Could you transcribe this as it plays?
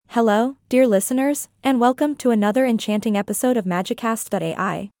Hello, dear listeners, and welcome to another enchanting episode of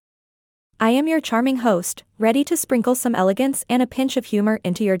Magicast.ai. I am your charming host, ready to sprinkle some elegance and a pinch of humor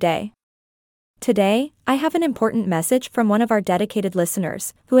into your day. Today, I have an important message from one of our dedicated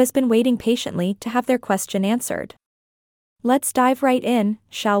listeners, who has been waiting patiently to have their question answered. Let's dive right in,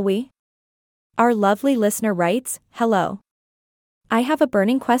 shall we? Our lovely listener writes, "Hello. I have a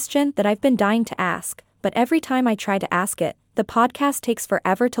burning question that I've been dying to ask, but every time I try to ask it, the podcast takes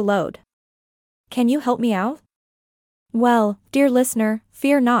forever to load. Can you help me out?" Well, dear listener,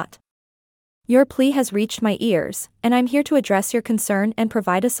 fear not. Your plea has reached my ears, and I'm here to address your concern and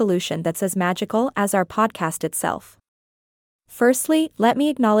provide a solution that's as magical as our podcast itself. Firstly, let me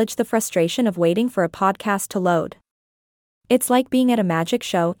acknowledge the frustration of waiting for a podcast to load. It's like being at a magic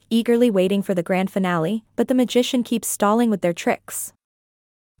show, eagerly waiting for the grand finale, but the magician keeps stalling with their tricks.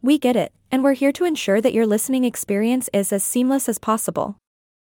 We get it, and we're here to ensure that your listening experience is as seamless as possible.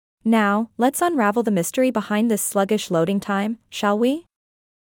 Now, let's unravel the mystery behind this sluggish loading time, shall we?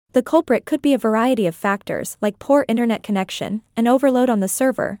 The culprit could be a variety of factors like poor internet connection, an overload on the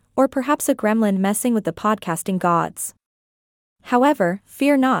server, or perhaps a gremlin messing with the podcasting gods. However,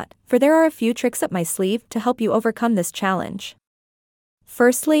 fear not, for there are a few tricks up my sleeve to help you overcome this challenge.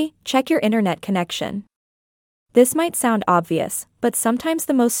 Firstly, check your internet connection. This might sound obvious, but sometimes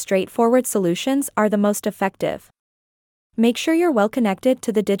the most straightforward solutions are the most effective. Make sure you're well connected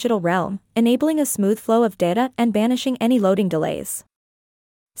to the digital realm, enabling a smooth flow of data and banishing any loading delays.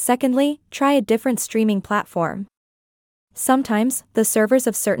 Secondly, try a different streaming platform. Sometimes, the servers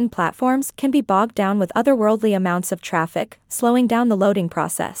of certain platforms can be bogged down with otherworldly amounts of traffic, slowing down the loading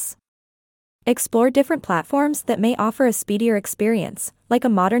process. Explore different platforms that may offer a speedier experience, like a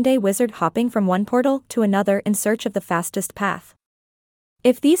modern-day wizard hopping from one portal to another in search of the fastest path.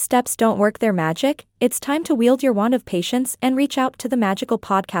 If these steps don't work their magic, it's time to wield your wand of patience and reach out to the magical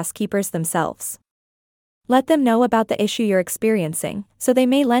podcast keepers themselves. Let them know about the issue you're experiencing, so they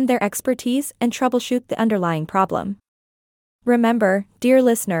may lend their expertise and troubleshoot the underlying problem. Remember, dear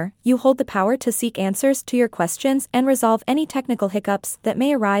listener, you hold the power to seek answers to your questions and resolve any technical hiccups that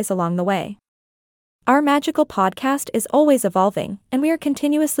may arise along the way. Our magical podcast is always evolving, and we are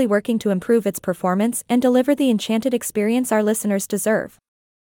continuously working to improve its performance and deliver the enchanted experience our listeners deserve.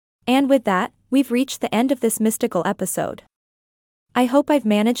 And with that, we've reached the end of this mystical episode. I hope I've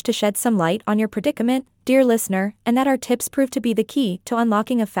managed to shed some light on your predicament, dear listener, and that our tips prove to be the key to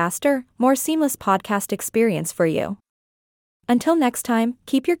unlocking a faster, more seamless podcast experience for you. Until next time,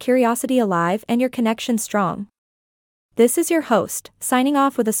 keep your curiosity alive and your connection strong. This is your host, signing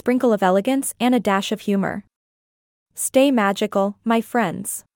off with a sprinkle of elegance and a dash of humor. Stay magical, my friends.